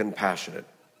compassionate.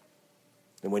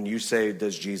 And when you say,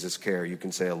 does Jesus care? You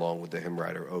can say along with the hymn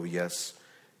writer, oh yes,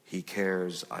 he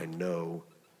cares. I know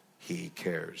he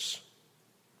cares.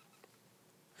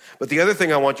 But the other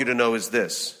thing I want you to know is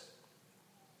this.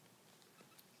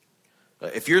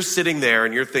 If you're sitting there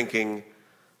and you're thinking,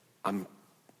 I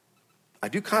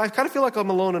kind of feel like I'm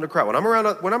alone in a crowd.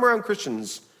 When I'm around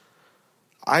Christians,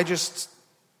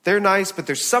 they're nice, but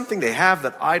there's something they have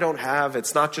that I don't have.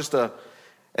 It's not just a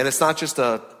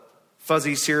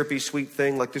fuzzy, syrupy, sweet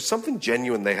thing. Like there's something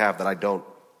genuine they have that I don't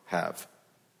have.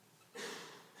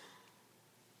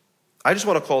 I just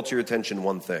want to call to your attention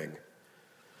one thing.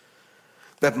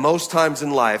 That most times in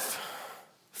life,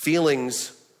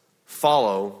 feelings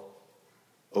follow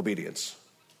obedience.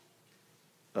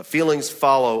 Feelings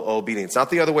follow obedience. Not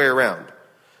the other way around.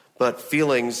 But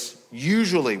feelings,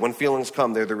 usually when feelings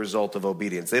come, they're the result of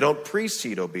obedience. They don't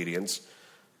precede obedience,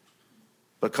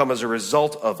 but come as a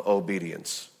result of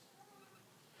obedience.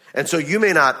 And so you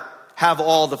may not have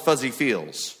all the fuzzy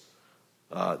feels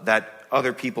that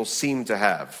other people seem to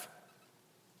have.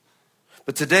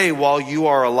 But today, while you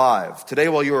are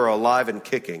alive and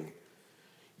kicking,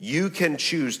 you can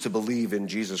choose to believe in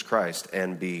Jesus Christ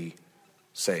and be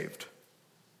saved.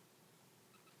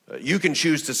 You can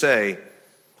choose to say,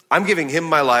 I'm giving him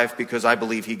my life because I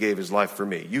believe he gave his life for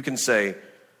me. You can say,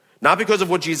 not because of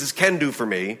what Jesus can do for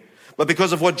me, but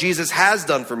because of what Jesus has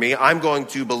done for me, I'm going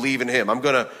to believe in him. I'm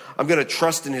going to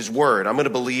trust in his word. I'm going to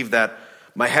believe that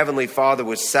my heavenly Father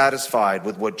was satisfied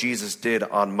with what Jesus did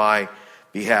on my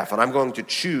behalf. And I'm going to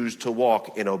choose to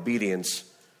walk in obedience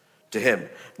to him.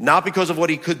 Not because of what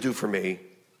he could do for me,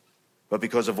 but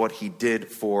because of what he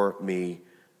did for me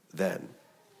then.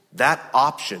 That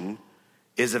option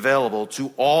is available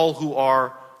to all who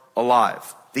are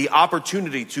alive. The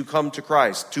opportunity to come to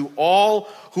Christ, to all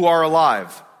who are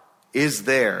alive, is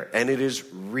there, and it is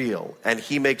real. And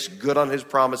he makes good on his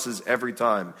promises every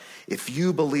time. If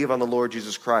you believe on the Lord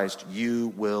Jesus Christ,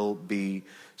 you will be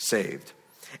saved.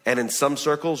 And in some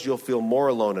circles, you'll feel more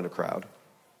alone in a crowd.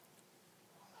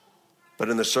 But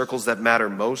in the circles that matter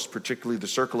most, particularly the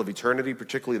circle of eternity,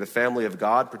 particularly the family of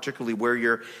God, particularly where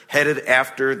you're headed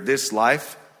after this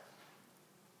life,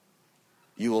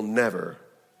 you will never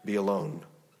be alone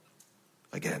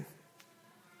again.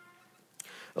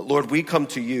 Lord, we come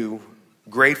to you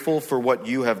grateful for what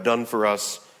you have done for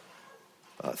us.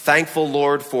 Thankful,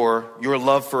 Lord, for your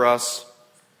love for us.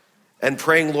 And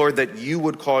praying, Lord, that you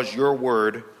would cause your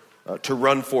word to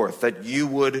run forth. That you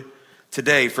would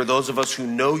today, for those of us who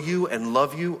know you and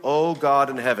love you, oh God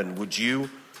in heaven, would you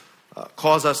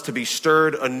cause us to be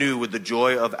stirred anew with the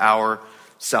joy of our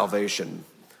salvation.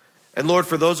 And Lord,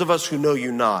 for those of us who know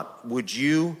you not, would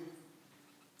you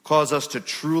cause us to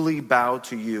truly bow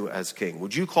to you as King?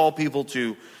 Would you call people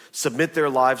to submit their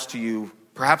lives to you,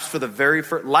 perhaps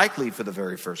likely for the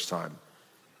very first time?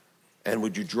 And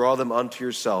would you draw them unto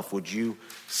yourself? Would you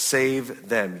save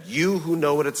them? You who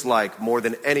know what it's like more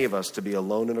than any of us to be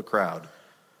alone in a crowd,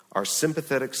 our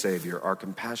sympathetic Savior, our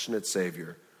compassionate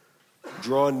Savior,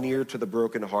 draw near to the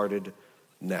brokenhearted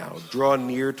now. Draw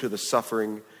near to the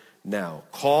suffering now.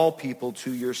 Call people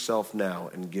to yourself now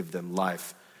and give them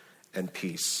life and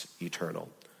peace eternal.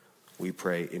 We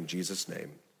pray in Jesus'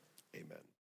 name, amen.